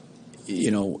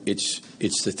 you know, it's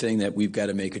the thing that we've got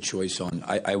to make a choice on.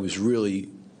 I was really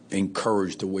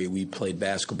encouraged the way we played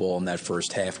basketball in that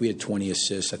first half. We had 20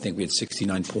 assists. I think we had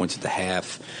 69 points at the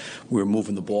half. We were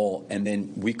moving the ball. And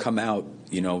then we come out,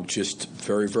 you know, just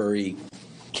very, very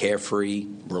carefree,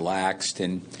 relaxed.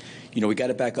 And, you know, we got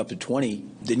it back up to 20,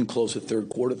 didn't close the third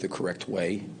quarter the correct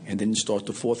way, and didn't start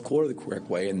the fourth quarter the correct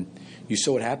way. And you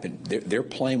saw what happened. They're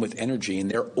playing with energy,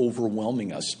 and they're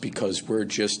overwhelming us because we're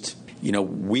just, you know,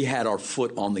 we had our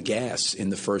foot on the gas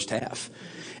in the first half.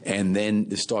 And then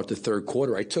to start the third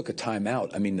quarter, I took a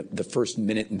timeout. I mean, the first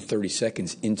minute and 30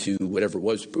 seconds into whatever it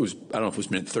was, I don't know if it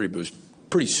was minute 30, but it was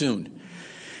pretty soon.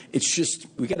 It's just,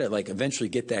 we got to like eventually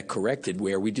get that corrected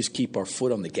where we just keep our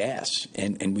foot on the gas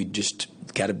and we just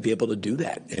got to be able to do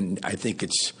that. And I think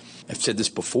it's, I've said this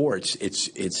before,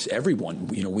 it's everyone.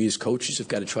 You know, we as coaches have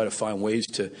got to try to find ways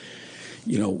to,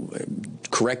 you know,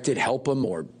 correct it, help them,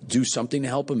 or do something to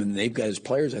help them. And they've got, as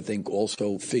players, I think,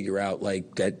 also figure out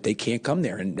like that they can't come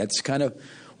there. And that's kind of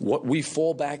what we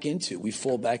fall back into. We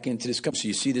fall back into this. So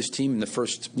you see this team in the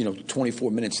first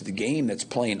 24 minutes of the game that's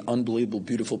playing unbelievable,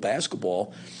 beautiful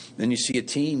basketball. Then you see a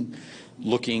team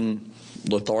looking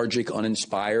lethargic,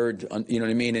 uninspired, you know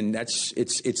what I mean? And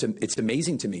it's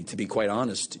amazing to me, to be quite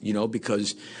honest,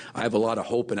 because I have a lot of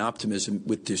hope and optimism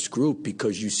with this group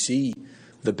because you see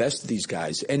the best of these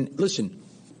guys. And listen,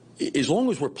 as long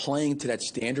as we're playing to that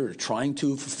standard or trying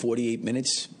to for 48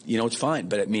 minutes, it's fine.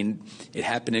 But, I mean, it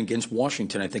happened against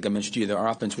Washington. I think I mentioned to you that our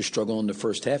offense was struggling in the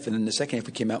first half, and then the second half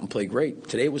we came out and played great.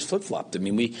 Today it was flip-flopped. I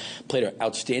mean, we played an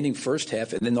outstanding first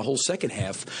half, and then the whole second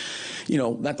half,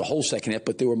 not the whole second half,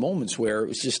 but there were moments where it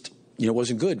was just, it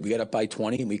wasn't good. We got up by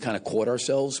 20, and we kind of caught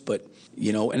ourselves. But,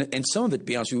 and some of it, to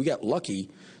be honest with you, we got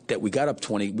lucky that we got up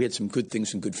 20. We had some good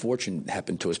things, some good fortune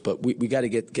happen to us, but we got to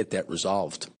get that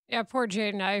resolved. Yeah, poor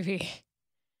Jaden Ivey.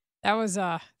 That was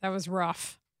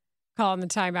rough. Calling the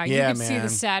timeout. Yeah, you could see the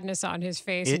sadness on his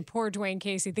face. And poor Dwayne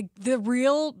Casey. The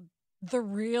real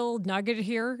nugget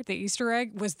here, the Easter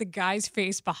egg, was the guy's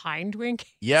face behind Dwayne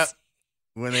Casey. Yep.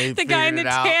 When they the guy in the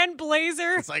tan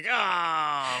blazer. It's like,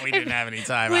 we didn't have any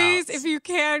timeouts. Please, if you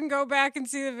can, go back and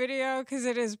see the video because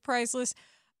it is priceless.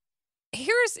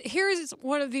 Here's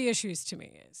one of the issues to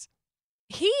me is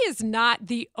he is not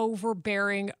the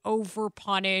overbearing,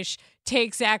 overpunish,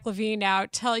 take Zach LaVine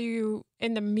out, tell you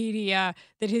in the media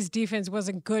that his defense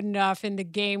wasn't good enough in the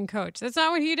game coach. That's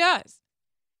not what he does.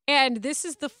 And this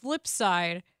is the flip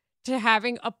side to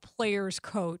having a player's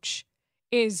coach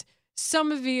is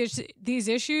some of these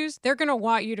issues, they're going to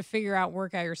want you to figure out,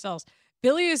 work out yourselves.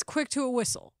 Billy is quick to a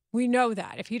whistle. We know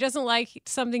that. If he doesn't like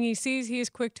something he sees, he is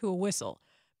quick to a whistle.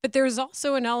 But there's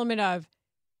also an element of,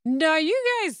 no, you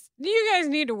guys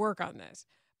need to work on this.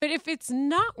 But if it's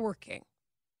not working,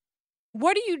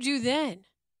 what do you do then?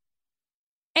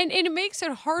 And it makes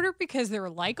it harder because they're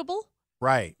likable.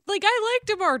 Right. Like, I like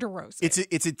DeMar DeRozan.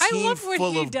 It's a team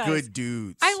full of good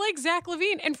dudes. I like Zach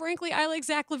LaVine. And frankly, I like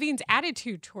Zach LaVine's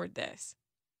attitude toward this.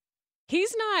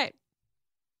 He's not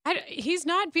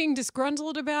being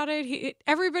disgruntled about it.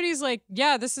 Everybody's like,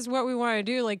 yeah, this is what we want to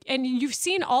do. Like, and you've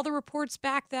seen all the reports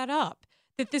back that up,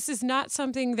 that this is not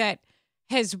something that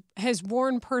has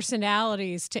worn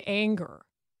personalities to anger.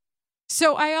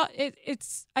 So I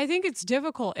think it's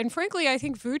difficult. And frankly, I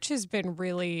think Vooch has been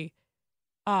really,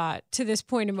 to this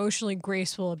point, emotionally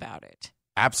graceful about it.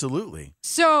 Absolutely.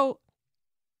 So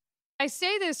I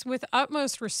say this with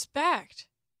utmost respect.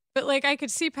 But, like, I could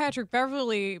see Patrick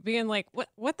Beverley being like,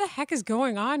 what the heck is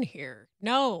going on here?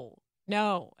 No.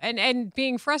 And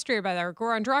being frustrated by that, or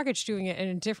Goran Dragic doing it in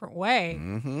a different way.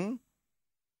 Mm-hmm.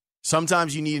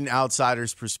 Sometimes you need an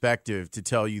outsider's perspective to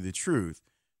tell you the truth.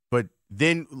 But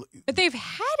they've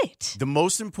had it. The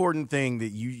most important thing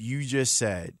that you just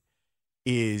said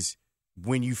is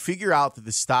when you figure out that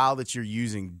the style that you're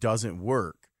using doesn't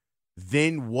work,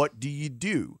 then what do you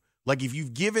do? Like, if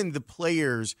you've given the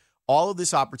players all of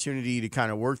this opportunity to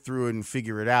kind of work through it and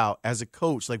figure it out as a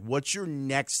coach, like, what's your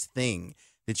next thing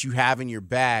that you have in your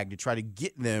bag to try to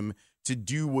get them to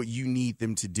do what you need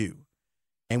them to do?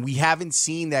 And we haven't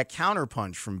seen that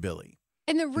counterpunch from Billy.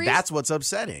 And that's what's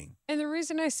upsetting. And the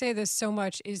reason I say this so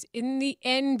much is in the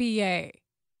NBA,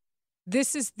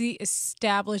 this is the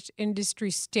established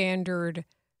industry standard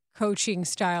coaching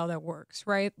style that works,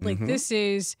 right? Like, this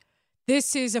is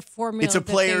a formula it's a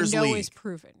player's that they know league. Is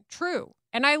proven. True.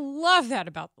 And I love that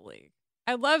about the league.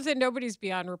 I love that nobody's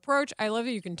beyond reproach. I love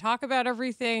that you can talk about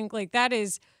everything. Like, that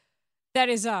is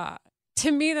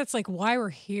to me, that's like why we're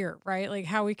here, right? Like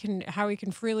how we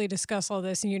can freely discuss all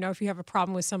this. And, if you have a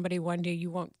problem with somebody one day, you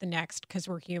won't the next because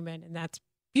we're human, and that's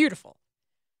beautiful.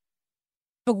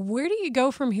 But where do you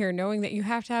go from here knowing that you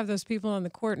have to have those people on the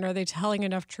court, and are they telling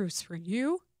enough truths for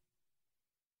you?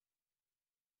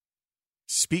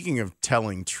 Speaking of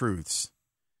telling truths,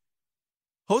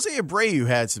 Jose Abreu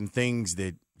had some things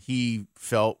that he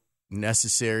felt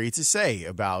necessary to say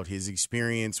about his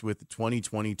experience with the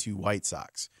 2022 White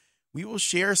Sox. We will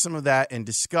share some of that and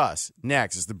discuss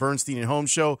next. It's the Bernstein and Holmes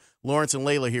Show. Lawrence and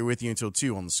Layla here with you until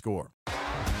 2 on The Score.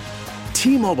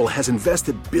 T-Mobile has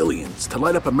invested billions to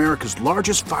light up America's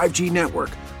largest 5G network,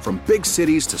 from big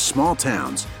cities to small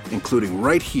towns, including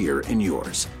right here in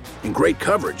yours. And great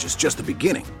coverage is just the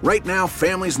beginning. Right now,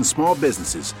 families and small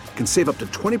businesses can save up to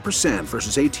 20%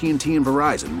 versus AT&T and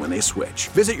Verizon when they switch.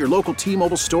 Visit your local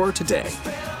T-Mobile store today.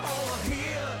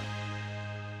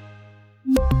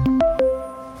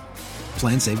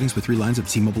 Plan savings with 3 lines of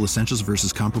T-Mobile Essentials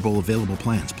versus comparable available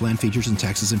plans. Plan features and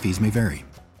taxes and fees may vary.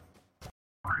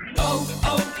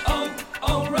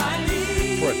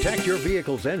 O'Reilly. Protect your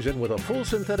vehicle's engine with a full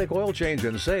synthetic oil change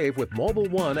and save with Mobil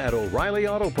 1 at O'Reilly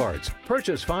Auto Parts.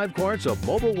 Purchase 5 quarts of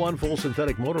Mobil 1 full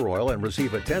synthetic motor oil and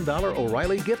receive a $10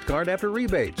 O'Reilly gift card after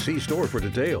rebate. See store for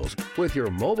details. With your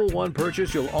Mobil 1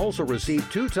 purchase, you'll also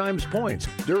receive 2 times points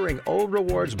during O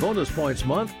Rewards Bonus Points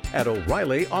Month at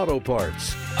O'Reilly Auto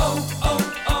Parts.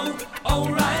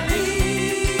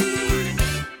 O'Reilly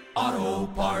Auto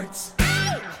Parts.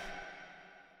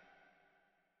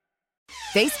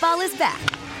 Baseball is back,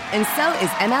 and so is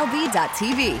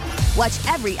MLB.tv.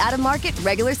 Watch every out-of-market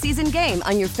regular season game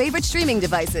on your favorite streaming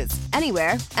devices,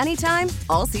 anywhere, anytime,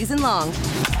 all season long.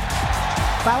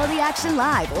 Follow the action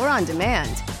live or on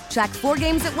demand. Track 4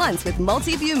 games at once with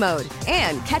multi-view mode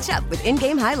and catch up with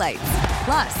in-game highlights.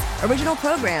 Plus, original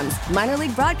programs, minor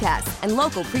league broadcasts, and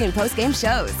local pre- and post-game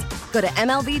shows. Go to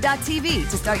MLB.tv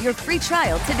to start your free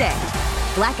trial today.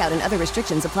 Blackout and other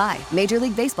restrictions apply. Major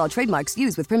League Baseball trademarks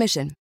used with permission.